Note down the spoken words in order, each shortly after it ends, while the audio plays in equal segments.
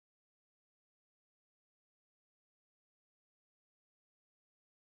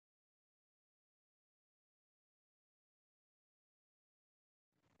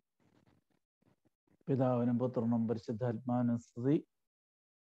പിതാവിനും പുത്രനും പരിശുദ്ധാത്മാവിനും സ്തുതി.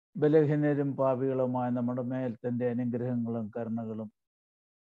 ബലഹീനരും പാപികളുമായ നമ്മുടെ മേൽ തൻ്റെ അനുഗ്രഹങ്ങളും കരുണകളും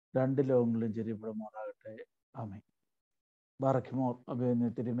രണ്ട് ലോകങ്ങളിലും ചെരിയപ്പെടുമാറാകട്ടെ. ആമേൻ. ബാറഖ്മോർ അഭിമന്യ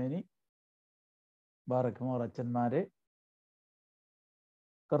തിരുമേനി, ബാറഖ്മോർ അച്ഛന്മാരെ,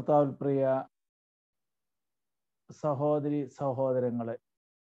 കർത്താവിൽ പ്രിയ സഹോദരി സഹോദരങ്ങളെ,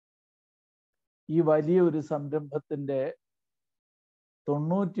 ഈ വലിയ ഒരു സംരംഭത്തിൻ്റെ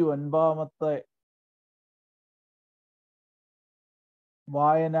 99ാമത്തെ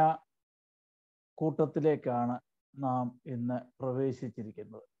വായന കൂട്ടത്തിലേക്കാണ് നാം ഇന്ന്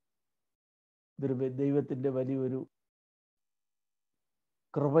പ്രവേശിച്ചിരിക്കുന്നത്. ഇതൊരു ദൈവത്തിൻ്റെ വലിയൊരു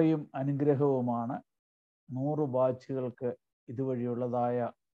കൃപയും അനുഗ്രഹവുമാണ്. 100 ബാച്ചുകൾക്ക് ഇതുവഴിയുള്ളതായ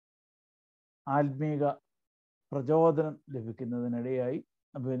ആത്മീക പ്രചോദനം ലഭിക്കുന്നതിനിടയായി.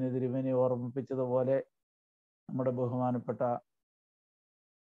 അഭിനയ തിരുമേനി ഓർമ്മിപ്പിച്ചതുപോലെ നമ്മുടെ ബഹുമാനപ്പെട്ട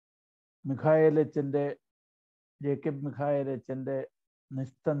മിഖായേലച്ചൻ്റെ, ജേക്കബ് മിഖായേലച്ചൻ്റെ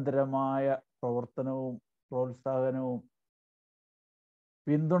നിസ്തന്ത്രമായ പ്രവർത്തനവും പ്രോത്സാഹനവും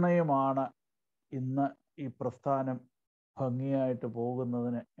പിന്തുണയുമാണ് ഇന്ന് ഈ പ്രസ്ഥാനം ഭംഗിയായിട്ട്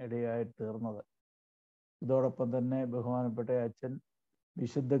പോകുന്നതിന് ഇടയായി തീർന്നത്. ഇതോടൊപ്പം തന്നെ ബഹുമാനപ്പെട്ട അച്ഛൻ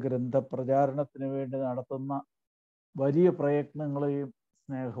വിശുദ്ധ ഗ്രന്ഥ പ്രചാരണത്തിന് വേണ്ടി നടത്തുന്ന വലിയ പ്രയത്നങ്ങളെയും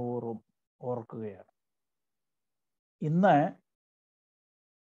സ്നേഹപൂർവ്വം ഓർക്കുകയാണ്. ഇന്ന്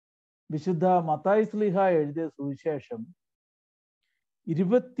വിശുദ്ധ മത്തായി ശ്ലീഹ എഴുതിയ സുവിശേഷം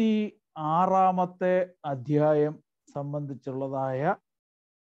 26ാമത്തെ അധ്യായം സംബന്ധിച്ചുള്ളതായ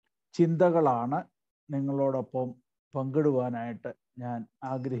ചിന്തകളാണ് നിങ്ങളോടൊപ്പം പങ്കിടുവാനായിട്ട് ഞാൻ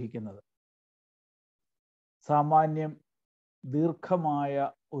ആഗ്രഹിക്കുന്നത്. സാമാന്യം ദീർഘമായ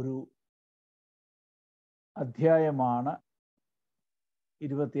ഒരു അധ്യായമാണ്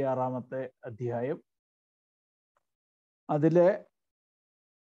 26ാമത്തെ അധ്യായം. അതില്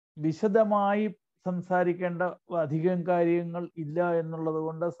വിശദമായി സംസാരിക്കേണ്ട അധികം കാര്യങ്ങൾ ഇല്ല എന്നുള്ളത്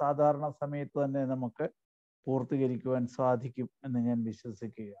കൊണ്ട് സാധാരണ സമയത്ത് തന്നെ നമുക്ക് പൂർത്തീകരിക്കുവാൻ സാധിക്കും എന്ന് ഞാൻ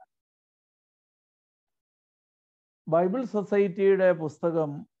വിശ്വസിക്കുകയാണ്. ബൈബിൾ സൊസൈറ്റിയുടെ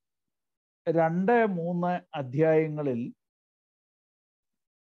പുസ്തകം 2-3 അധ്യായങ്ങളിൽ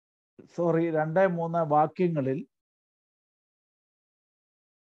 2-3 വാക്യങ്ങളിൽ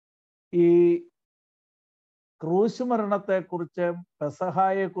ഈ ക്രൂശ് മരണത്തെക്കുറിച്ചും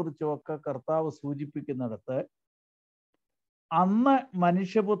പെസഹായെക്കുറിച്ചും ഒക്കെ കർത്താവ് സൂചിപ്പിക്കുന്നിടത്ത് അന്ന്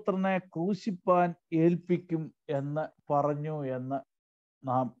മനുഷ്യപുത്രനെ ക്രൂശിപ്പാൻ ഏൽപ്പിക്കും എന്ന് പറഞ്ഞു എന്ന്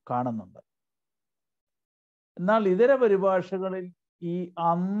നാം കാണുന്നുണ്ട്. എന്നാൽ ഇതര പരിഭാഷകളിൽ ഈ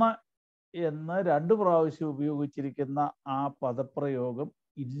അന്ന് എന്ന് 2 പ്രാവശ്യം ഉപയോഗിച്ചിരിക്കുന്ന ആ പദപ്രയോഗം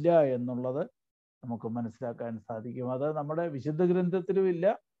ഇല്ല എന്നുള്ളത് നമുക്ക് മനസ്സിലാക്കാൻ സാധിക്കും. അത് നമ്മുടെ വിശുദ്ധ ഗ്രന്ഥത്തിലും ഇല്ല,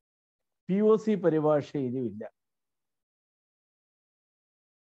 POC പരിഭാഷയിലും ഇല്ല.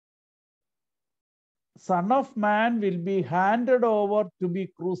 Son of man will be handed over to B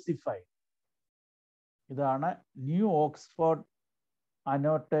crucified. ഇതാണ് ന്യൂ ഓക്സ്ഫോർഡ്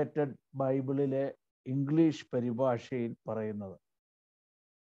അനോട്ടേറ്റഡ് ബൈബിളിലെ ഇംഗ്ലീഷ് പരിഭാഷയിൽ പറയുന്നത്.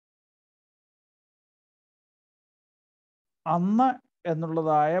 അന്ന്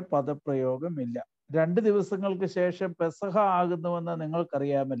എന്നുള്ളതായ പദപ്രയോഗമില്ല. 2 ദിവസങ്ങൾക്ക് ശേഷം പെസഹ ആകുന്നുവെന്ന്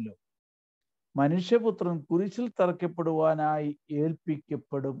നിങ്ങൾക്കറിയാമല്ലോ. മനുഷ്യപുത്രൻ കുരിശിൽ തറയ്ക്കപ്പെടുവാനായി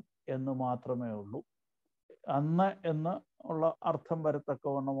ഏൽപ്പിക്കപ്പെടും എന്ന് മാത്രമേ ഉള്ളൂ. അന്ന് എന്ന് ഉള്ള അർത്ഥം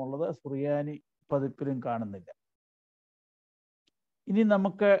വരത്തക്കവണ്ണമുള്ളത് സുറിയാനി പതിപ്പിലും കാണുന്നില്ല. ഇനി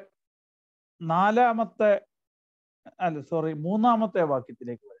നമുക്ക് 3ാമത്തെ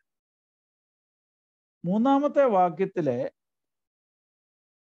വാക്യത്തിലേക്ക് വരാം. 3ാമത്തെ വാക്യത്തിലെ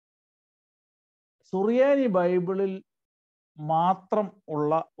സുറിയാനി ബൈബിളിൽ മാത്രം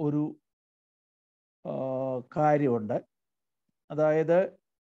ഉള്ള ഒരു കാര്യമുണ്ട്. അതായത്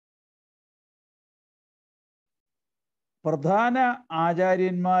പ്രധാന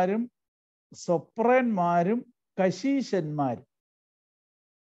ആചാര്യന്മാരും സൊപ്രന്മാരും കശീശന്മാരും.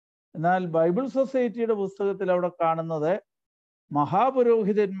 എന്നാൽ ബൈബിൾ സൊസൈറ്റിയുടെ പുസ്തകത്തിൽ അവിടെ കാണുന്നത്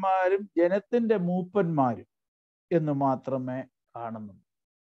മഹാപുരോഹിതന്മാരും ജനത്തിന്റെ മൂപ്പന്മാരും എന്ന് മാത്രമേ കാണുന്നുള്ളൂ.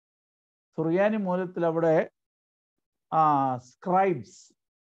 സുറിയാനി മൂലത്തിൽ അവിടെ സ്ക്രൈബ്സ്,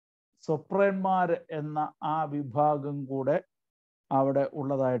 സൊപ്രന്മാർ എന്ന ആ വിഭാഗം കൂടെ അവിടെ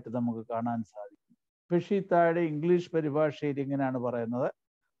ഉള്ളതായിട്ട് നമുക്ക് കാണാൻ സാധിക്കും. പക്ഷേ താഴെ ഇംഗ്ലീഷ് പരിഭാഷയിൽ ഇങ്ങനെയാണ് പറയുന്നത്: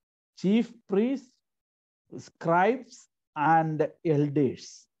 chief priest, scribes and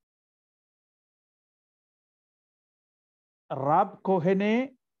elders, റാബ് കൊഹനെ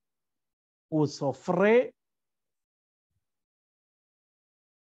ഉസൊഫ്രെ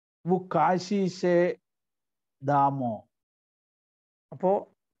വുകാശീശെ Damoh. അപ്പോ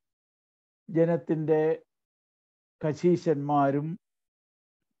ജനത്തിൻ്റെ കശീശന്മാരും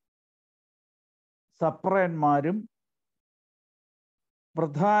സപ്രയന്മാരും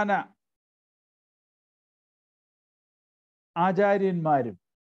പ്രധാന ആചാര്യന്മാരും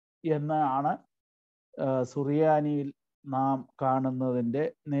എന്നാണ് സുറിയാനിയിൽ നാം കാണുന്നതിൻ്റെ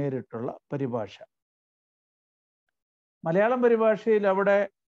നേരിട്ടുള്ള പരിഭാഷ. മലയാളം പരിഭാഷയിൽ അവിടെ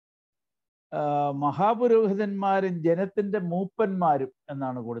മഹാപുരോഹിതന്മാരും ജനത്തിൻ്റെ മൂപ്പന്മാരും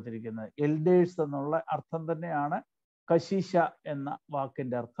എന്നാണ് കൊടുത്തിരിക്കുന്നത്. എൽഡേഴ്സ് എന്നുള്ള അർത്ഥം തന്നെയാണ് കശീശ എന്ന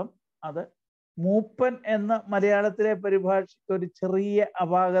വാക്കിൻ്റെ അർത്ഥം. അത് മൂപ്പൻ എന്ന മലയാളത്തിലെ പരിഭാഷയ്ക്ക് ഒരു ചെറിയ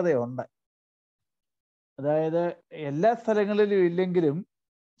അപാകതയുണ്ട്. അതായത് എല്ലാ സ്ഥലങ്ങളിലും ഇല്ലെങ്കിലും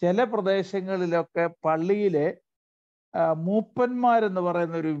ചില പ്രദേശങ്ങളിലൊക്കെ പള്ളിയിലെ മൂപ്പന്മാരെന്ന്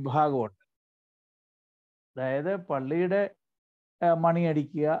പറയുന്ന ഒരു വിഭാഗമുണ്ട്. അതായത് പള്ളിയുടെ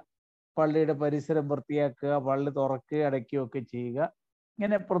മണിയടിക്കുക, പള്ളിയുടെ പരിസരം വൃത്തിയാക്കുക, പള്ളി തുറക്കുക അടയ്ക്കുകയൊക്കെ ചെയ്യുക.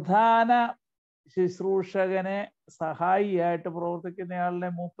 ഇങ്ങനെ പ്രധാന ശുശ്രൂഷകനെ സഹായിയായിട്ട് പ്രവർത്തിക്കുന്നയാളിനെ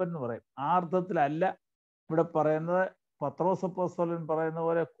മൂപ്പൻ എന്ന് പറയും. ആ അർത്ഥത്തിലല്ല ഇവിടെ പറയുന്നത്. പത്രോസ് അപ്പോസ്തലൻ പറയുന്ന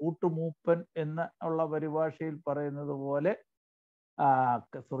പോലെ കൂട്ടുമൂപ്പൻ എന്ന് ഉള്ള പരിഭാഷയിൽ പറയുന്നത് പോലെ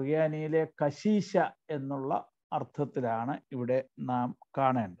സുറിയാനിയിലെ കശീശ എന്നുള്ള അർത്ഥത്തിലാണ് ഇവിടെ നാം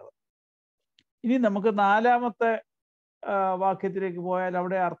കാണേണ്ടത്. ഇനി നമുക്ക് 4-ാമത്തെ വാക്യത്തിലേക്ക് പോയാൽ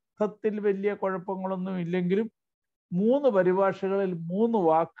അവിടെ അർത്ഥത്തിൽ വലിയ കുഴപ്പങ്ങളൊന്നും ഇല്ലെങ്കിലും 3 പരിഭാഷകളിൽ 3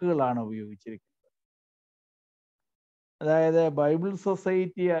 വാക്കുകളാണ് ഉപയോഗിച്ചിരിക്കുന്നത്. അതായത് ബൈബിൾ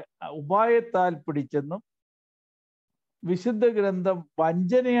സൊസൈറ്റി ഉപായത്താൽ പിടിച്ചെന്നും വിശുദ്ധ ഗ്രന്ഥം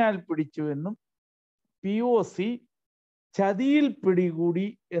വഞ്ചനയാൽ പിടിച്ചുവെന്നും POC ചതിയിൽ പിടികൂടി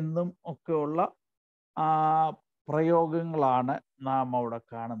എന്നും ഒക്കെയുള്ള പ്രയോഗങ്ങളാണ് നാം അവിടെ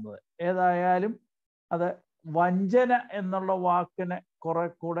കാണുന്നത്. ഏതായാലും അത് വഞ്ചന എന്നുള്ള വാക്കിന് കുറെ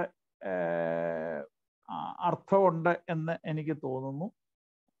കൂടെ അർത്ഥമുണ്ട് എന്ന് എനിക്ക് തോന്നുന്നു.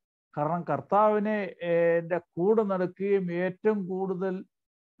 കാരണം കർത്താവിനെ കൂടെ നടക്കുകയും ഏറ്റവും കൂടുതൽ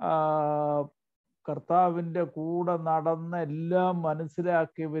കർത്താവിൻ്റെ കൂടെ നടന്ന് എല്ലാം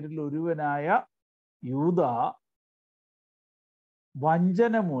മനസ്സിലാക്കിയവരിൽ ഒരുവനായ യൂദ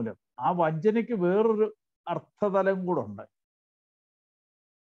വഞ്ചന മൂലം, ആ വഞ്ചനയ്ക്ക് വേറൊരു അർത്ഥതലം കൂടെ ഉണ്ട്.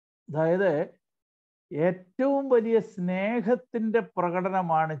 അതായത് ഏറ്റവും വലിയ സ്നേഹത്തിൻ്റെ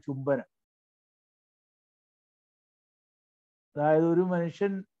പ്രകടനമാണ് ചുംബനം. അതായത് ഒരു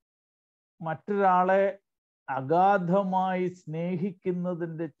മനുഷ്യൻ മറ്റൊരാളെ അഗാധമായി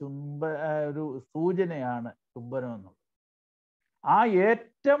സ്നേഹിക്കുന്നതിൻ്റെ ഒരു സൂചനയാണ് ചുംബനം എന്നുള്ളത്. ആ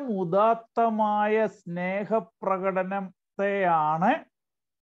ഏറ്റവും ഉദാത്തമായ സ്നേഹപ്രകടനത്തെയാണ്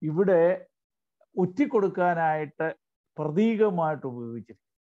ഇവിടെ ഒറ്റിക്കൊടുക്കാനായിട്ട് പ്രതീകമായിട്ട്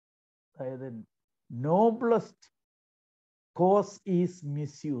ഉപയോഗിച്ചിരിക്കുന്നത്. അതായത് noblest cos is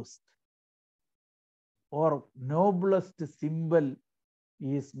misused or noblest symbol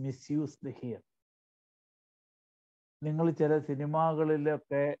is misused here. നിങ്ങൾ ചില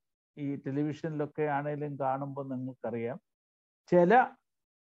സിനിമകളിലൊക്കെ ഈ ടെലിവിഷനിലൊക്കെ ആണെങ്കിലും കാണുമ്പോൾ നിങ്ങൾക്കറിയാം, ചില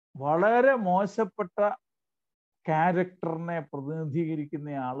വളരെ മോശപ്പെട്ട ക്യാരക്ടറിനെ പ്രതിനിധീകരിക്കുന്ന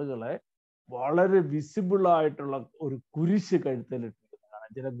ആളുകളെ വളരെ വിസിബിളായിട്ടുള്ള ഒരു കുരിശ് കഴുത്തിലിട്ടിരിക്കുന്നതാണ്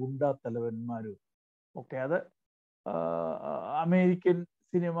ചില ഗുണ്ടാ തലവന്മാരും ഒക്കെ. അത് അമേരിക്കൻ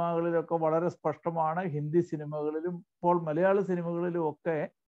സിനിമകളിലൊക്കെ വളരെ സ്പഷ്ടമാണ്. ഹിന്ദി സിനിമകളിലും ഇപ്പോൾ മലയാള സിനിമകളിലും ഒക്കെ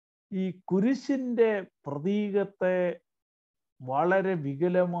ഈ കുരിശിൻ്റെ പ്രതീകത്തെ വളരെ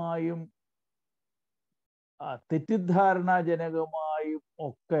വികലമായും തെറ്റിദ്ധാരണാജനകമായും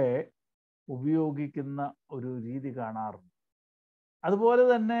ഒക്കെ ഉപയോഗിക്കുന്ന ഒരു രീതി കാണാറുണ്ട്. അതുപോലെ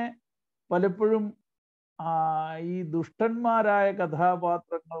തന്നെ പലപ്പോഴും ഈ ദുഷ്ടന്മാരായ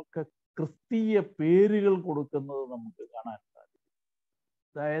കഥാപാത്രങ്ങൾക്ക് ക്രിസ്തീയ പേരുകൾ കൊടുക്കുന്നത് നമുക്ക് കാണാൻ സാധിക്കും.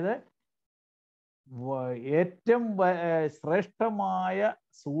 അതായത് ഏറ്റവും ശ്രേഷ്ഠമായ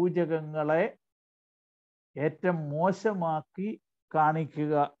സൂചകങ്ങളെ ഏറ്റവും മോശമാക്കി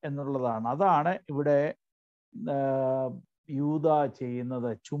കാണിക്കുക എന്നുള്ളതാണ്. അതാണ് ഇവിടെ യൂദ ചെയ്യുന്നത്.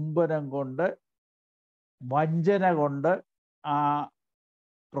 ചുംബനം കൊണ്ട്, വഞ്ചന കൊണ്ട് ആ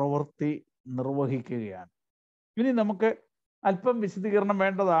പ്രവൃത്തി നിർവഹിക്കുകയാണ്. ഇനി നമുക്ക് അല്പം വിശദീകരണം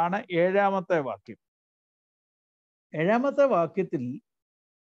വേണ്ടതാണ് 7-ാമത്തെ വാക്യം. 7-ാമത്തെ വാക്യത്തിൽ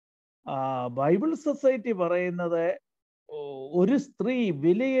ബൈബിൾ സൊസൈറ്റി പറയുന്നത്, ഒരു സ്ത്രീ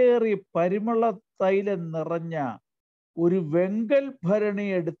വിലയേറിയ പരിമള തൈലം നിറഞ്ഞ ഒരു വെങ്കൽ ഭരണി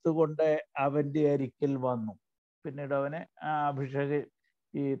എടുത്തുകൊണ്ട് അവൻ്റെ അരികിൽ വന്നു. പിന്നീട് അവനെ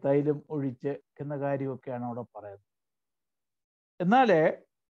ഈ തൈലം ഒഴിച്ച് എന്ന കാര്യമൊക്കെയാണ് അവിടെ പറയുന്നത്. എന്നാൽ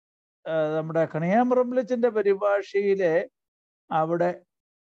നമ്മുടെ കണിയാമ്പറമ്പിലച്ചൻ്റെ പരിഭാഷയിലെ അവിടെ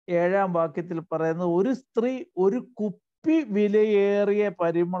 7-ാം വാക്യത്തിൽ പറയുന്നത്, ഒരു സ്ത്രീ ഒരു കുപ്പി വിലയേറിയ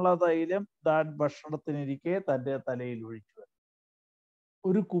പരിമള തൈലം താൻ ഭക്ഷണത്തിനിരിക്കെ തൻ്റെ തലയിൽ ഒഴിച്ചു.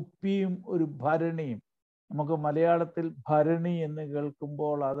 ഒരു കുപ്പിയും ഒരു ഭരണിയും. നമുക്ക് മലയാളത്തിൽ ഭരണി എന്ന്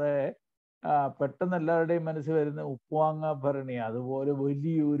കേൾക്കുമ്പോൾ അത് പെട്ടെന്ന് എല്ലാവരുടെയും മനസ്സിൽ വരുന്ന ഉപ്പുമാങ്ങ ഭരണി, അതുപോലെ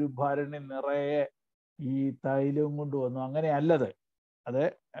വലിയൊരു ഭരണി നിറയെ ഈ തൈലവും കൊണ്ട് വന്നു. അങ്ങനെയല്ലത്. അത്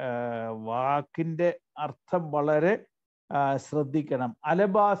വാക്കിന്റെ അർത്ഥം വളരെ ശ്രദ്ധിക്കണം.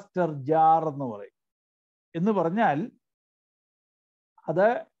 അലബാസ്റ്റർ ജാർ എന്ന് പറയും. എന്ന് പറഞ്ഞാൽ അത്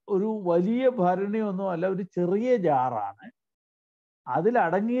ഒരു വലിയ ഭരണിയൊന്നും അല്ല, ഒരു ചെറിയ ജാറാണ്.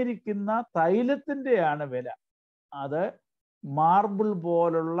 അതിലടങ്ങിയിരിക്കുന്ന തൈലത്തിൻ്റെയാണ് വില. അത് മാർബിൾ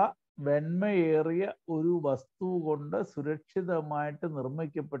പോലുള്ള വെണ്മയേറിയ ഒരു വസ്തു കൊണ്ട് സുരക്ഷിതമായിട്ട്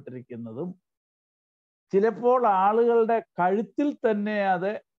നിർമ്മിക്കപ്പെട്ടിരിക്കുന്നതും ചിലപ്പോൾ ആളുകളുടെ കഴുത്തിൽ തന്നെ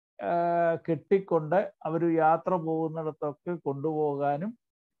അത് കെട്ടിക്കൊണ്ട് അവർ യാത്ര പോകുന്നിടത്തൊക്കെ കൊണ്ടുപോകാനും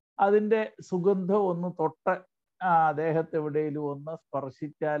അതിൻ്റെ സുഗന്ധം ഒന്ന് തൊട്ട് ദേഹത്ത് എവിടെയെങ്കിലും ഒന്ന്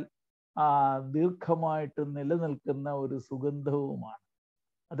സ്പർശിച്ചാൽ ദീർഘമായിട്ട് നിലനിൽക്കുന്ന ഒരു സുഗന്ധവുമാണ്.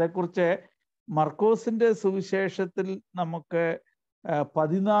 അതേക്കുറിച്ച് മർക്കോസിന്റെ സുവിശേഷത്തിൽ നമുക്ക്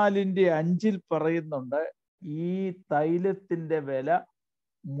 14:5 പറയുന്നുണ്ട്, ഈ തൈലത്തിന്റെ വില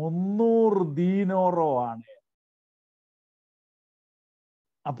 300 ദീനോറോ ആണ്.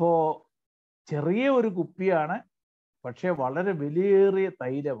 അപ്പോ ചെറിയ ഒരു കുപ്പിയാണ്, പക്ഷെ വളരെ വിലയേറിയ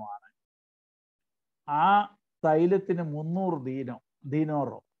തൈലമാണ്. ആ തൈലത്തിന് 300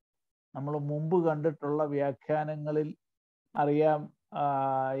 ദീനോറോ. നമ്മൾ മുമ്പ് കണ്ടിട്ടുള്ള വ്യാഖ്യാനങ്ങളിൽ അറിയാം,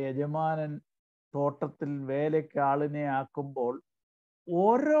 യജമാനൻ തോട്ടത്തിൽ വേലയ്ക്ക് ആളിനെ ആക്കുമ്പോൾ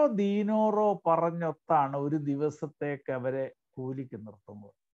ഓരോ ദീനോറോ പറഞ്ഞൊത്താണ് ഒരു ദിവസത്തേക്ക് അവരെ കൂലിക്ക്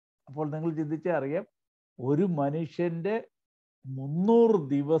നിർത്തുന്നത്. അപ്പോൾ നിങ്ങൾ ചിന്തിച്ചാൽ അറിയാം, ഒരു മനുഷ്യന്റെ 300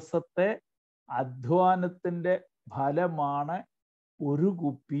 ദിവസത്തെ അധ്വാനത്തിന്റെ ഫലമാണ് ഒരു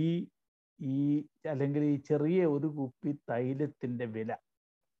കുപ്പി അല്ലെങ്കിൽ ഈ ചെറിയ ഒരു കുപ്പി തൈലത്തിന്റെ വില.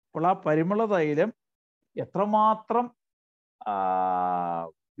 അപ്പോൾ ആ പരിമള തൈലം എത്രമാത്രം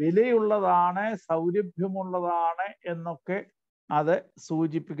വിലയുള്ളതാണ്, സൗരഭ്യമുള്ളതാണ് എന്നൊക്കെ അത്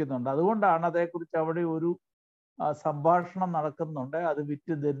സൂചിപ്പിക്കുന്നുണ്ട്. അതുകൊണ്ടാണ് അതേക്കുറിച്ച് അവിടെ ഒരു സംഭാഷണം നടക്കുന്നുണ്ട്, അത്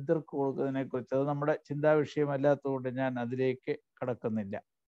വിറ്റ് ദരിദ്രർക്ക് കൊടുക്കുന്നതിനെ കുറിച്ച്. അത് നമ്മുടെ ചിന്താ വിഷയമല്ലാത്തതുകൊണ്ട് ഞാൻ അതിലേക്ക് കടക്കുന്നില്ല.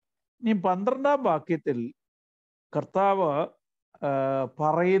 ഇനി 12-ാം വാക്യത്തിൽ കർത്താവ്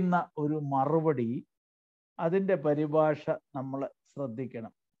പറയുന്ന ഒരു മറുപടി, അതിൻ്റെ പരിഭാഷ നമ്മൾ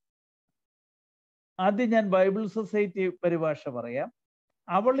ശ്രദ്ധിക്കണം. ആദ്യം ഞാൻ ബൈബിൾ സൊസൈറ്റി പരിഭാഷ പറയാം.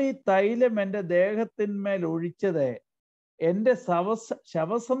 അവൾ ഈ തൈലം എൻ്റെ ദേഹത്തിന്മേൽ ഒഴിച്ചത് എൻ്റെ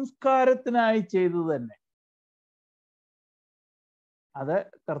ശവസംസ്കാരത്തിനായി ചെയ്തു തന്നെ. അത്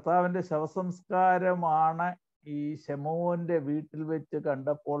കർത്താവിൻ്റെ ശവസംസ്കാരമാണ് ഈ ശമോന്റെ വീട്ടിൽ വെച്ച്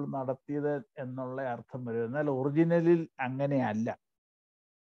കണ്ടപ്പോൾ നടത്തിയത് എന്നുള്ള അർത്ഥം വരും. എന്നാൽ ഒറിജിനലിൽ അങ്ങനെയല്ല.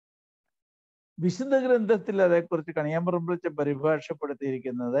 വിശുദ്ധ ഗ്രന്ഥത്തിൽ അതേക്കുറിച്ച് കണിയാമ്പറമ്പിൽ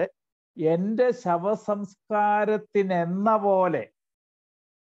പരിഭാഷപ്പെടുത്തിയിരിക്കുന്നത് എൻ്റെ ശവസംസ്കാരത്തിനെന്ന പോലെ.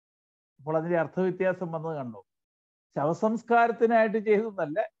 അപ്പോൾ അതിന്റെ അർത്ഥവ്യത്യാസം വന്നത് കണ്ടോ? ശവസംസ്കാരത്തിനായിട്ട്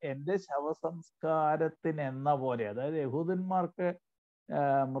ചെയ്തതല്ല, എൻ്റെ ശവസംസ്കാരത്തിനെന്ന പോലെ. അതായത് യഹൂദന്മാർക്ക്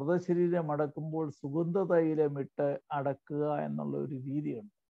മൃതശരീരം അടക്കുമ്പോൾ സുഗന്ധ തൈലമിട്ട് അടക്കുക എന്നുള്ള ഒരു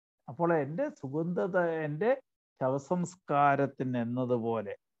രീതിയുണ്ട്. അപ്പോൾ എൻ്റെ എൻ്റെ ശവസംസ്കാരത്തിന്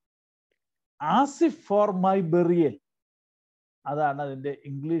എന്നതുപോലെ. ആസിഫ് ഫോർ മൈ ബെറിയൽ, അതാണ് അതിൻ്റെ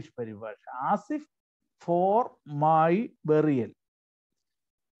ഇംഗ്ലീഷ് പരിഭാഷ. ആസിഫ് ഫോർ മൈ ബെറിയൽ,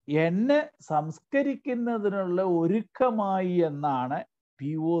 എന്നെ സംസ്കരിക്കുന്നതിനുള്ള ഒരുക്കമായി എന്നാണ്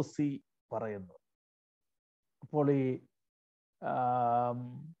POC പറയുന്നത്. അപ്പോൾ ഈ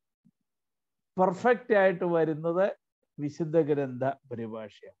പെർഫെക്റ്റ് ആയിട്ട് വരുന്നത് വിശുദ്ധ ഗ്രന്ഥ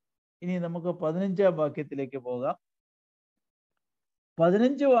പരിഭാഷയാണ്. ഇനി നമുക്ക് 15-ാം വാക്യത്തിലേക്ക് പോകാം.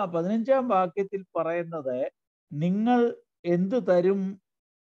 15-ാം വാക്യത്തിൽ പറയുന്നത്, നിങ്ങൾ എന്തു തരും,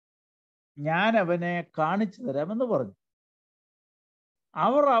 ഞാൻ അവനെ കാണിച്ചു തരാമെന്ന് പറഞ്ഞു.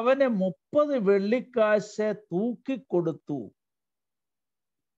 അവർ അവനെ 30 വെള്ളിക്കാശ് തൂക്കിക്കൊടുത്തു.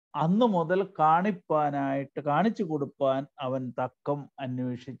 അന്നു മുതൽ കാണിച്ചു കൊടുപ്പാൻ അവൻ തക്കം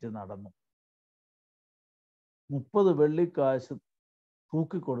അന്വേഷിച്ച് നടന്നു. 30 വെള്ളിക്കാശ്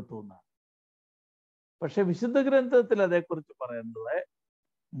തൂക്കിക്കൊടുത്തു എന്നാണ്. പക്ഷെ വിശുദ്ധ ഗ്രന്ഥത്തിൽ അതേക്കുറിച്ച് പറയുന്നത്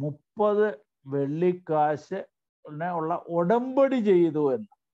 30 വെള്ളിക്കാശ് ഉള്ള ഉടമ്പടി ചെയ്തു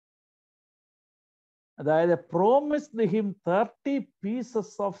എന്ന്. അതായത് promised him 30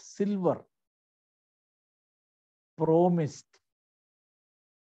 pieces of silver. Promised,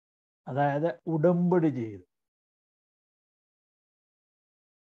 അതായത് ഉടമ്പടി ചെയ്തു.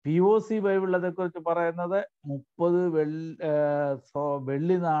 POC ബൈബിൾ അതേക്കുറിച്ച് പറയുന്നത് 30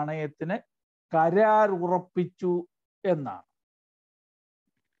 വെള്ളി നാണയത്തിന് കരാർ ഉറപ്പിച്ചു എന്നാണ്.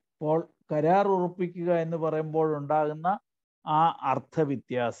 അപ്പോൾ കരാർ ഉറപ്പിക്കുക എന്ന് പറയുമ്പോൾ ഉണ്ടാകുന്ന ആ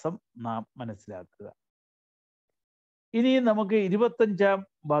അർത്ഥവ്യത്യാസം നാം മനസ്സിലാക്കുക. ഇനി നമുക്ക് 25-ാം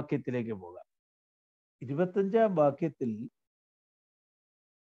വാക്യത്തിലേക്ക് പോകാം. 25-ാം വാക്യത്തിൽ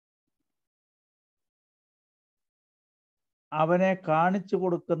അവനെ കാണിച്ചു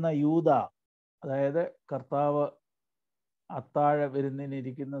കൊടുക്കുന്ന യൂദ, അതായത് കർത്താവ് അത്താഴ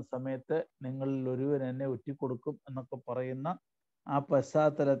വിരുന്നിനിരിക്കുന്ന സമയത്ത് നിങ്ങളിൽ ഒരുവൻ എന്നെ ഒറ്റിക്കൊടുക്കും എന്നൊക്കെ പറയുന്ന ആ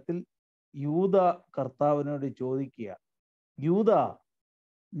പശ്ചാത്തലത്തിൽ യൂദ കർത്താവിനോട് ചോദിക്കുക, യൂദ,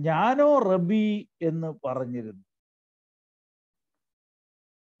 ഞാനോ റബി എന്ന് പറഞ്ഞിരുന്നു.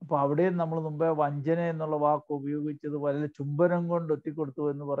 അപ്പൊ അവിടെയും നമ്മൾ മുമ്പേ വഞ്ചന എന്നുള്ള വാക്ക് ഉപയോഗിച്ചത് വല്ല ചുംബനം കൊണ്ട് ഒറ്റിക്കൊടുത്തു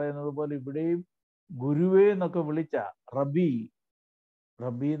എന്ന് പറയുന്നത് പോലെ ഇവിടെയും ഗുരുവേ എന്നൊക്കെ വിളിച്ച റബി,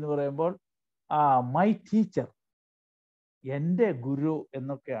 റബി എന്ന് പറയുമ്പോൾ മൈ ടീച്ചർ, എൻ്റെ ഗുരു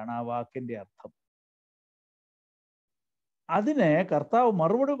എന്നൊക്കെയാണ് ആ വാക്കിന്റെ അർത്ഥം. അതിന് കർത്താവ്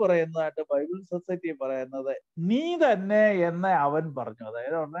മറുപടി പറയുന്നതായിട്ട് ബൈബിൾ സൊസൈറ്റി പറയുന്നത് നീ തന്നെ എന്ന് അവൻ പറഞ്ഞു.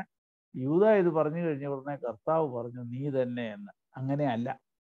 അതായത് ഉടനെ യൂദ ഇത് പറഞ്ഞു കഴിഞ്ഞ ഉടനെ കർത്താവ് പറഞ്ഞു നീ തന്നെ എന്ന്. അങ്ങനെയല്ല,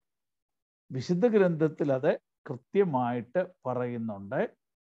 വിശുദ്ധ ഗ്രന്ഥത്തിൽ അത് കൃത്യമായിട്ട് പറയുന്നുണ്ട്.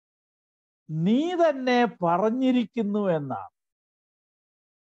 നീ തന്നെ പറഞ്ഞിരിക്കുന്നു എന്നാണ്.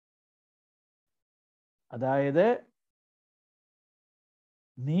 അതായത്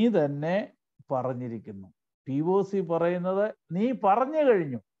നീ തന്നെ പറഞ്ഞിരിക്കുന്നു. POC പറയുന്നത് നീ പറഞ്ഞു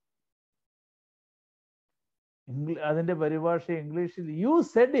കഴിഞ്ഞു. അതിന്റെ പരിഭാഷ ഇംഗ്ലീഷിൽ യു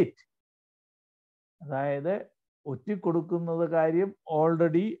സെഡ് ഇറ്റ്. അതായത് ഒറ്റിക്കൊടുക്കുന്നത് കാര്യം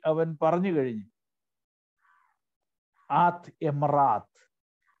ഓൾറെഡി അവൻ പറഞ്ഞു കഴിഞ്ഞു. ആത്ത് എമറാത്ത്,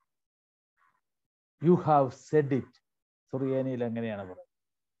 യു ഹാവ് സെഡ് ഇറ്റ്. സുറിയാനിയിൽ അങ്ങനെയാണ് പറയുന്നത്.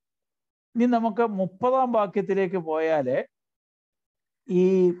 ഇനി നമുക്ക് 30-ാം വാക്യത്തിലേക്ക് പോയാല് ഈ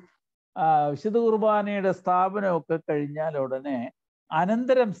വിശുദ്ധ കുർബാനയുടെ സ്ഥാപനമൊക്കെ കഴിഞ്ഞാൽ ഉടനെ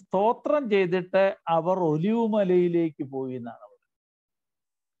അനന്തരം സ്തോത്രം ചെയ്തിട്ട് അവർ ഒലിവുമലയിലേക്ക് പോയി എന്നാണ്.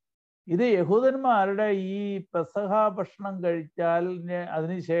 ഇത് യഹൂദന്മാരുടെ ഈ പെസഹ ഭക്ഷണം കഴിച്ചാൽ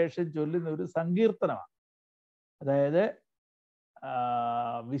അതിനുശേഷം ചൊല്ലുന്ന ഒരു സങ്കീർത്തനമാണ്. അതായത്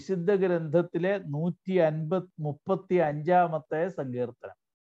വിശുദ്ധ ഗ്രന്ഥത്തിലെ 135-ാമത്തെ സങ്കീർത്തനം,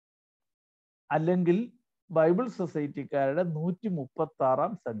 അല്ലെങ്കിൽ ബൈബിൾ സൊസൈറ്റിക്കാരുടെ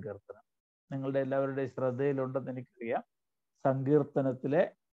 136-ാം സങ്കീർത്തനം. നിങ്ങളുടെ എല്ലാവരുടെയും ശ്രദ്ധയിലുണ്ടെന്ന് എനിക്കറിയാം. സങ്കീർത്തനത്തിലെ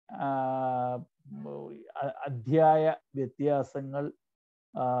അധ്യായ വ്യത്യാസങ്ങൾ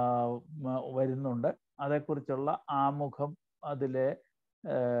വരുന്നുണ്ട്. അതേക്കുറിച്ചുള്ള ആമുഖം അതിലെ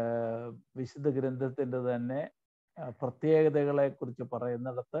വിശുദ്ധ ഗ്രന്ഥത്തിൻ്റെ തന്നെ പ്രത്യേകതകളെ കുറിച്ച്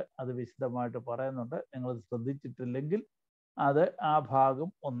പറയുന്നിടത്ത് അത് വിശദമായിട്ട് പറയുന്നുണ്ട്. നിങ്ങൾ ശ്രദ്ധിച്ചിട്ടില്ലെങ്കിൽ അത് ആ ഭാഗം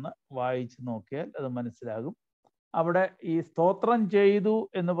ഒന്ന് വായിച്ചു നോക്കിയാൽ അത് മനസ്സിലാകും. അവിടെ ഈ സ്തോത്രം ചെയ്തു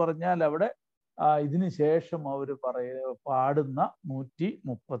എന്ന് പറഞ്ഞാൽ അവിടെ ഇതിനു ശേഷം അവർ പാടുന്ന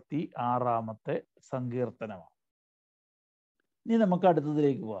 136-ാമത്തെ സങ്കീർത്തനമാണ്. ഇനി നമുക്ക്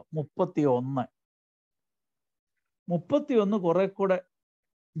അടുത്തതിലേക്ക് പോവാം. 31 കുറെ കൂടെ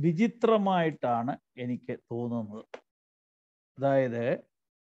വിചിത്രമായിട്ടാണ് എനിക്ക് തോന്നുന്നത്. അതായത്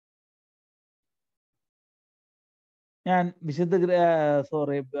ഞാൻ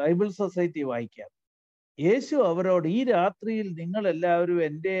ബൈബിൾ സൊസൈറ്റി വായിക്കാം. യേശു അവരോട്, ഈ രാത്രിയിൽ നിങ്ങൾ എല്ലാവരും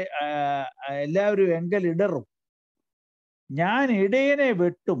എങ്കലിടറും, ഞാൻ ഇടയനെ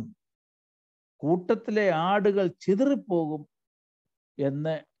വെട്ടും, കൂട്ടത്തിലെ ആടുകൾ ചിതറിപ്പോകും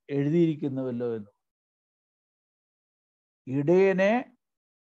എന്ന് എഴുതിയിരിക്കുന്നുവല്ലോ എന്ന്. ഇടയനെ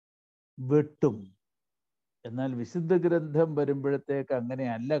വെട്ടും. എന്നാൽ വിശുദ്ധ ഗ്രന്ഥം വരുമ്പോഴത്തേക്ക്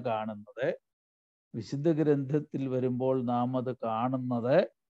അങ്ങനെയല്ല കാണുന്നത്. വിശുദ്ധ ഗ്രന്ഥത്തിൽ വരുമ്പോൾ നാം അത് കാണുന്നത്,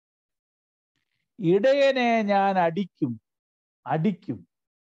 ഇടയനെ ഞാൻ അടിക്കും,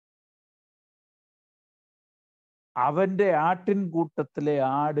 അവന്റെ ആട്ടിൻകൂട്ടത്തിലെ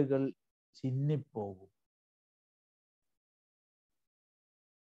ആടുകൾ ചിന്നിപ്പോകും.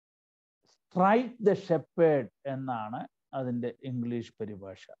 സ്ട്രൈക്ക് ദ ഷെപ്പേർഡ് എന്നാണ് അതിൻ്റെ ഇംഗ്ലീഷ്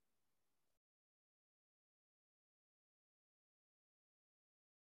പരിഭാഷ.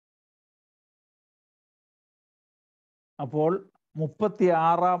 അപ്പോൾ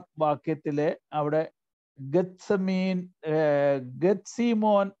 36-ാം വാക്യത്തിലെ അവിടെ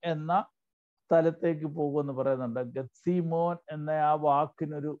ഗത്സീമോൻ എന്ന സ്ഥലത്തേക്ക് പോകുമെന്ന് പറയുന്നുണ്ട്. ഗത്സീമോൻ എന്ന ആ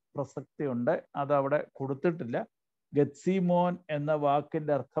വാക്കിനൊരു പ്രസക്തി ഉണ്ട്, അതവിടെ കൊടുത്തിട്ടില്ല. ഗത്സീമോൻ എന്ന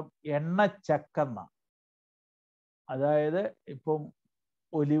വാക്കിന്റെ അർത്ഥം എണ്ണച്ചക്കെന്ന. അതായത് ഇപ്പം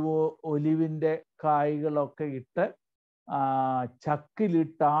ഒലിവിന്റെ കായ്കളൊക്കെ ഇട്ട്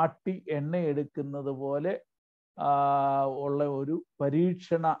ചക്കിലിട്ടാട്ടി എണ്ണയെടുക്കുന്നത് പോലെ ഉള്ള ഒരു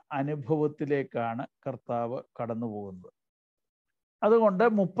പരീക്ഷണ അനുഭവത്തിലേക്കാണ് കർത്താവ് കടന്നു പോകുന്നത്. അതുകൊണ്ട്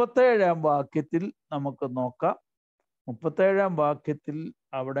 37-ാം വാക്യത്തിൽ നമുക്ക് നോക്കാം. 37-ാം വാക്യത്തിൽ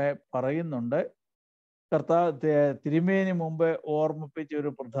അവിടെ പറയുന്നുണ്ട്, കർത്താവ് തിരുമേനി മുമ്പ് ഓർമ്മിപ്പിച്ച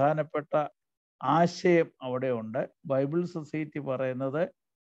ഒരു പ്രധാനപ്പെട്ട ആശയം അവിടെ ഉണ്ട്. ബൈബിൾ സൊസൈറ്റി പറയുന്നത്,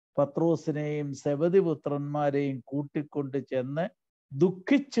 പത്രോസിനെയും സെബദി പുത്രന്മാരെയും കൂട്ടിക്കൊണ്ട് ചെന്ന്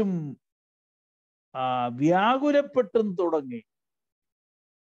ദുഃഖിച്ചും വ്യാകുലപ്പെട്ടും തുടങ്ങി.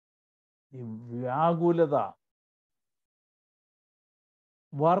 ഈ വ്യാകുലത,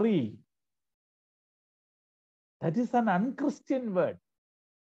 worry, that is an unchristian word.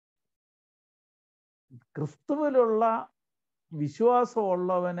 ക്രിസ്തുവിലുള്ള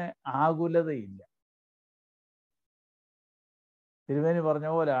വിശ്വാസമുള്ളവന് ആകുലതയില്ല. തിരുമേനി പറഞ്ഞ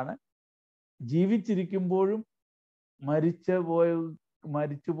പോലാണ്, ജീവിച്ചിരിക്കുമ്പോഴും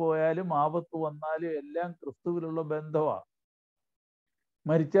മരിച്ചു പോയാലും ആപത്ത് വന്നാലും എല്ലാം ക്രിസ്തുവിലുള്ള ബന്ധമാണ്.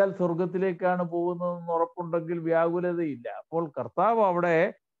 മരിച്ചാൽ സ്വർഗത്തിലേക്കാണ് പോകുന്നതെന്ന് ഉറപ്പുണ്ടെങ്കിൽ വ്യാകുലതയില്ല. അപ്പോൾ കർത്താവ് അവിടെ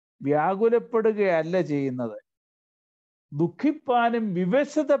വ്യാകുലപ്പെടുകയല്ല ചെയ്യുന്നത്, ദുഃഖിപ്പാനും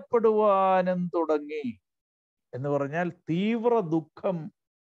വിവശതപ്പെടുവാനും തുടങ്ങി എന്ന് പറഞ്ഞാൽ തീവ്ര ദുഃഖം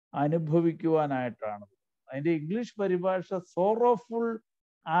അനുഭവിക്കുവാനായിട്ടാണ്. അതിന്റെ ഇംഗ്ലീഷ് പരിഭാഷ സോറോഫുൾ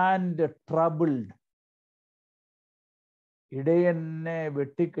ആൻഡ് ട്രബിൾഡ്. ഇടയനെ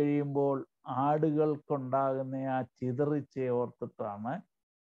വെട്ടിക്കഴിയുമ്പോൾ ആടുകൾക്കുണ്ടാകുന്ന ആ ചിതറിച്ചെ ഓർത്തിട്ടാണ്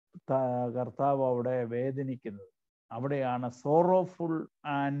കർത്താവ് അവിടെ വേദനിക്കുന്നത്. അവിടെയാണ് സോറോഫുൾ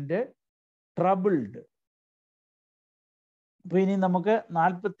ആൻഡ് ട്രബിൾഡ്. അപ്പൊ ഇനി നമുക്ക്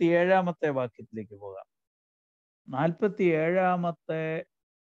 47-ാമത്തെ വാക്യത്തിലേക്ക് പോകാം. 47-ാമത്തെ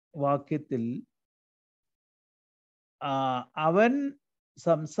വാക്യത്തിൽ അവൻ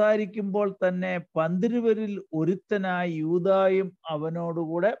സംസാരിക്കുമ്പോൾ തന്നെ 12 ഒരുത്തനായ യൂദായും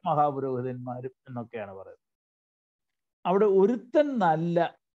അവനോടുകൂടെ മഹാപുരോഹിതന്മാരും എന്നൊക്കെയാണ് പറയുന്നത്. അവിടെ ഒരുത്തൻ നല്ല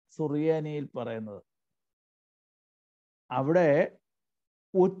സുറിയാനിയിൽ പറയുന്നത്, അവിടെ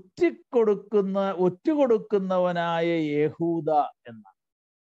ഒറ്റുകൊടുക്കുന്നവനായ യഹൂദ എന്ന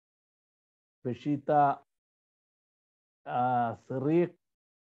ബെഷീത്ത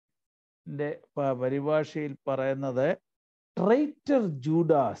സിറിയന്റെ പരിഭാഷയിൽ പറയുന്നത് ട്രൈറ്റർ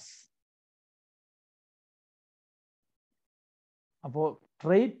ജൂഡാസ്. അപ്പോൾ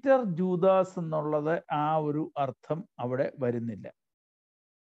ട്രൈറ്റർ ജൂദാസ് എന്നുള്ളത് ആ ഒരു അർത്ഥം അവിടെ വരുന്നില്ല.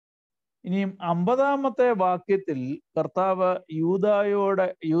 ഇനിയും 50-ാമത്തെ വാക്യത്തിൽ കർത്താവ്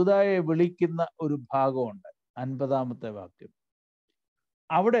യൂദായെ വിളിക്കുന്ന ഒരു ഭാഗമുണ്ട്. 50-ാമത്തെ വാക്യം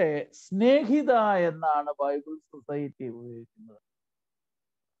അവിടെ സ്നേഹിത എന്നാണ് ബൈബിൾ സൊസൈറ്റി ഉപയോഗിക്കുന്നത്.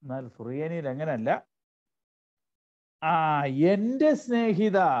 എന്നാൽ സുറിയാനിയിൽ അങ്ങനല്ല. എൻ്റെ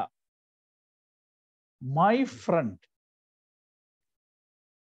സ്നേഹിത, മൈ ഫ്രണ്ട്,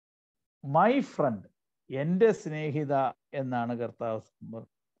 എൻ്റെ സ്നേഹിത എന്നാണ് കർത്താവ്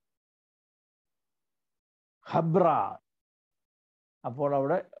ഹബ്ര. അപ്പോൾ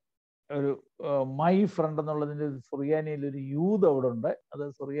അവിടെ ഒരു മൈ ഫ്രണ്ട് എന്നുള്ളതിൻ്റെ സുറിയാനിയിൽ ഒരു യൂത് അവിടെ ഉണ്ട്. അത്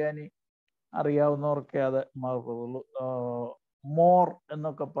സുറിയാനി അറിയാവുന്നവർക്കേ അത് മാറുള്ളൂ. മോർ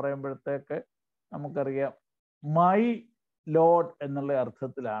എന്നൊക്കെ പറയുമ്പോഴത്തേക്ക് നമുക്കറിയാം മൈ ലോഡ് എന്നുള്ള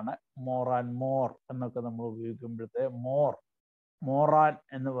അർത്ഥത്തിലാണ് മോറാൻ മോർ എന്നൊക്കെ നമ്മൾ ഉപയോഗിക്കുമ്പോഴത്തെ മോറാൻ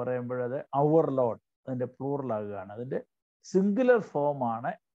എന്ന് പറയുമ്പോഴത് അവർ ലോഡ് അതിൻ്റെ പ്ലൂറലാകുകയാണ്. അതിൻ്റെ സിംഗുലർ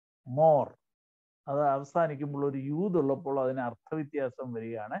ഫോമാണ് മോർ. അത് അവസാനിക്കുമ്പോൾ ഒരു യൂത് ഉള്ളപ്പോൾ അതിന് അർത്ഥവ്യത്യാസം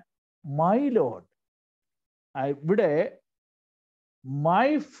വരികയാണ്. My lord. ഇവിടെ മൈ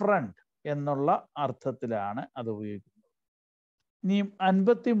ഫ്രണ്ട് എന്നുള്ള അർത്ഥത്തിലാണ് അത് ഉപയോഗിക്കുന്നത്. ഇനിയും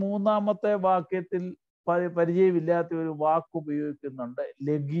 53-ാമത്തെ വാക്യത്തിൽ പരിചയമില്ലാത്ത ഒരു വാക്ക് ഉപയോഗിക്കുന്നുണ്ട്,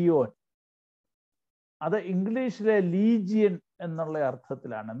 ലെഗിയോൻ. അത് ഇംഗ്ലീഷിലെ ലീജിയൻ എന്നുള്ള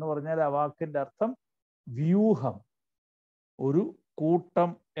അർത്ഥത്തിലാണ്. എന്ന് പറഞ്ഞാൽ ആ വാക്കിന്റെ അർത്ഥം വ്യൂഹം, ഒരു കൂട്ടം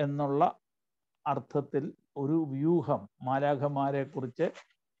എന്നുള്ള അർത്ഥത്തിൽ ഒരു വ്യൂഹം, മാലാഖമാരെ കുറിച്ച്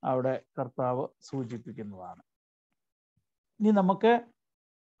അവിടെ കർത്താവ് സൂചിപ്പിക്കുന്നതാണ്. ഇനി നമുക്ക്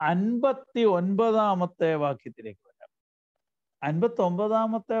 59-ാമത്തെ വാക്യത്തിലേക്ക് വരാം.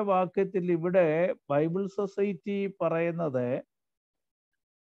 59-ാമത്തെ വാക്യത്തിൽ ഇവിടെ ബൈബിൾ സൊസൈറ്റി പറയുന്നത്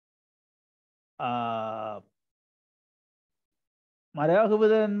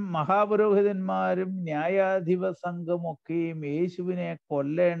മഹാപുരോഹിതന്മാരും ന്യായാധിപ സംഘമൊക്കെയും യേശുവിനെ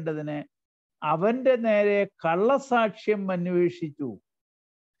കൊല്ലേണ്ടതിന് അവന്റെ നേരെ കള്ളസാക്ഷ്യം അന്വേഷിച്ചു.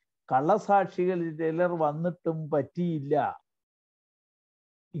 കള്ളസാക്ഷികൾ ചിലർ വന്നിട്ടും പറ്റിയില്ല.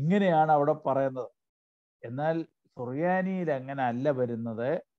 ഇങ്ങനെയാണ് അവിടെ പറയുന്നത്. എന്നാൽ സുറിയാനിയിൽ അങ്ങനെ അല്ല വരുന്നത്.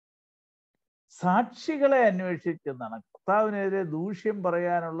 സാക്ഷികളെ അന്വേഷിക്കുന്നതാണ്. കർത്താവിനെതിരെ ദൂഷ്യം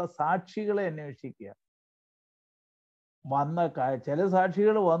പറയാനുള്ള സാക്ഷികളെ അന്വേഷിക്കുക. ചില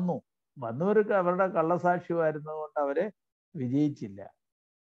സാക്ഷികൾ വന്നവർക്ക് അവരുടെ കള്ളസാക്ഷ്യമായിരുന്നത് കൊണ്ട് അവരെ വിജയിച്ചില്ല.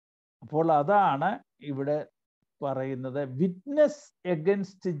 അപ്പോൾ അതാണ് ഇവിടെ പറയുന്നത് വിറ്റ്നസ്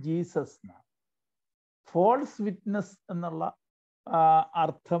എഗൻസ്റ്റ് ജീസസ് എന്നാണ്. ഫോൾസ് വിറ്റ്നസ് എന്നുള്ള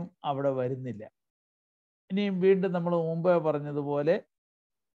അർത്ഥം അവിടെ വരുന്നില്ല. ഇനിയും വീണ്ടും നമ്മൾ മുമ്പേ പറഞ്ഞതുപോലെ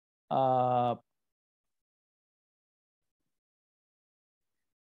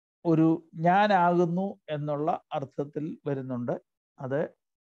ഒരു ഞാനാകുന്നു എന്നുള്ള അർത്ഥത്തിൽ വരുന്നുണ്ട്. അത്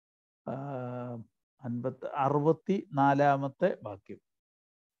 64 വാക്യം.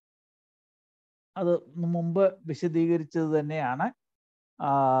 അത് മുമ്പ് വിശദീകരിച്ചത് തന്നെയാണ്.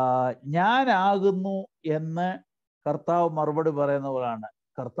 ഞാനാകുന്നു എന്ന് കർത്താവ് മറുപടി പറയുന്നവരാണ്.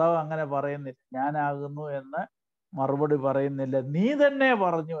 കർത്താവ് അങ്ങനെ പറയുന്നില്ല. ഞാനാകുന്നു എന്ന് മറുപടി പറയുന്നില്ല. നീ തന്നെ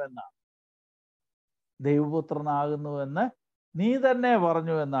പറഞ്ഞു എന്നാണ്. ദൈവപുത്രനാകുന്നു എന്ന് നീ തന്നെ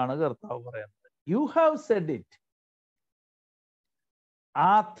പറഞ്ഞു എന്നാണ് കർത്താവ് പറയുന്നത്. യു ഹാവ് സെഡ് ഇറ്റ്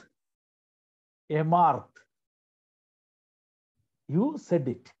ആത് എമാർത്ത്. You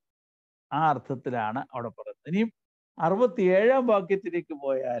said it. ആ അർത്ഥത്തിലാണ് അവിടെ പറയുന്നത്. ഇനിയും 67 വാക്യത്തിലേക്ക്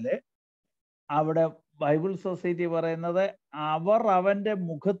പോയാല് അവിടെ ബൈബിൾ സൊസൈറ്റി പറയുന്നത്, അവർ അവന്റെ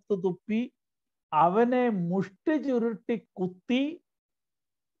മുഖത്ത് തുപ്പി അവനെ മുഷ്ടി ചുരുട്ടി കുത്തി,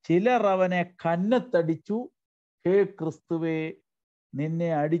 ചിലർ അവനെ കന്നത്തടിച്ചു. ഹേ ക്രിസ്തുവേ, നിന്നെ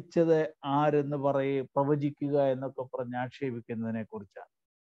അടിച്ചത് ആരെന്ന് പ്രവചിക്കുക എന്നൊക്കെ പറഞ്ഞ് ആക്ഷേപിക്കുന്നതിനെ കുറിച്ചാണ്.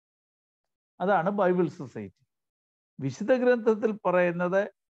 അതാണ് ബൈബിൾ സൊസൈറ്റി. വിശുദ്ധ ഗ്രന്ഥത്തിൽ പറയുന്നത്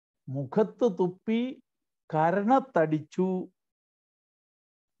മുഖത്ത് തുപ്പി കരണത്തടിച്ചു,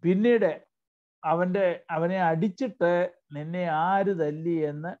 പിന്നീട് അവനെ അടിച്ചിട്ട് നിന്നെ ആര് തല്ലി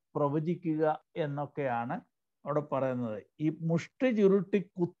എന്ന് പ്രവചിക്കുക എന്നൊക്കെയാണ് അവിടെ പറയുന്നത്. ഈ മുഷ്ടി ചുരുട്ടി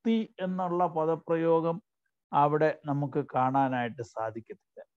കുത്തി എന്നുള്ള പദപ്രയോഗം അവിടെ നമുക്ക് കാണാനായിട്ട്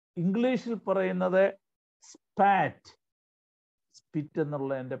സാധിക്കത്തില്ല. ഇംഗ്ലീഷിൽ പറയുന്നത് സ്പാറ്റ്, സ്പിറ്റ്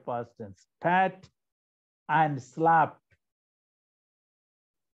എന്നുള്ള എൻ്റെ past tense, spat and slap.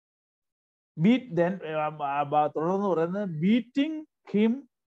 തുടർന്ന് പറയുന്നത് ബീറ്റിംഗ് ഹിം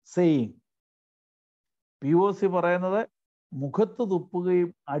സെയിങ്. POC പറയുന്നത് മുഖത്ത് തുപ്പുകയും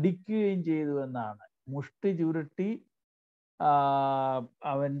അടിക്കുകയും ചെയ്തു എന്നാണ്. മുഷ്ടി ചുരുട്ടി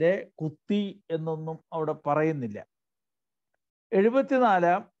അവന്റെ കുത്തി എന്നൊന്നും അവിടെ പറയുന്നില്ല.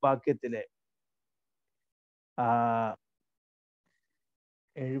 74 വാക്യത്തിലെ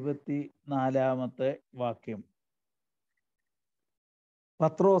 74 വാക്യം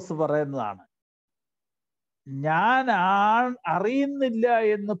പത്രോസ് പറയുന്നതാണ്, ഞാൻ അറിയുന്നില്ല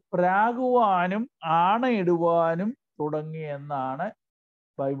എന്ന് പ്രാകുവാനും ആണയിടുവാനും തുടങ്ങി എന്നാണ്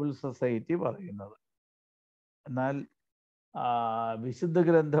ബൈബിൾ സൊസൈറ്റി പറയുന്നത്. എന്നാൽ വിശുദ്ധ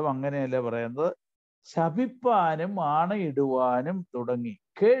ഗ്രന്ഥം അങ്ങനെയല്ല പറയുന്നത്. ശപിപ്പാനും ആണയിടുവാനും തുടങ്ങി.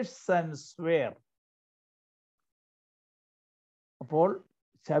 Curse and swear. അപ്പോൾ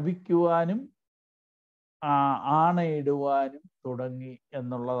ശപിക്കുവാനും ആണയിടുവാനും തുടങ്ങി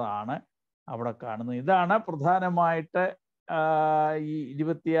എന്നുള്ളതാണ് അവിടെ കാണുന്നത്. ഇതാണ് പ്രധാനമായിട്ട് ഈ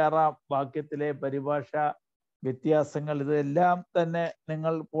 26 വാക്യത്തിലെ പരിഭാഷ വ്യത്യാസങ്ങൾ. ഇതെല്ലാം തന്നെ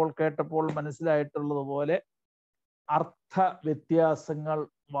നിങ്ങൾ ഇപ്പോൾ കേട്ടപ്പോൾ മനസ്സിലായിട്ടുള്ളതുപോലെ അർത്ഥ വ്യത്യാസങ്ങൾ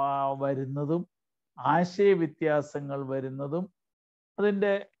വരുന്നതും ആശയവ്യത്യാസങ്ങൾ വരുന്നതും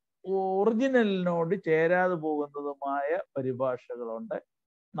അതിൻ്റെ ഒറിജിനലിനോട് ചേരാതെ പോകുന്നതുമായ പരിഭാഷകളുണ്ട്.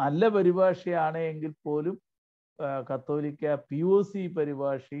 നല്ല പരിഭാഷയാണ് എങ്കിൽ പോലും കത്തോലിക്ക POC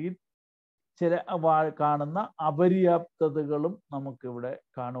പരിഭാഷയിൽ ചില കാണുന്ന അപര്യാപ്തതകളും നമുക്കിവിടെ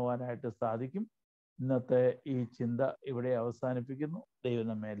കാണുവാനായിട്ട് സാധിക്കും. ഇന്നത്തെ ഈ ചിന്ത ഇവിടെ അവസാനിപ്പിക്കുന്നു. ദൈവം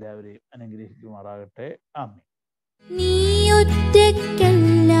നമ്മെ എല്ലാവരെയും അനുഗ്രഹിക്കുമാറാകട്ടെ. ആമേൻ.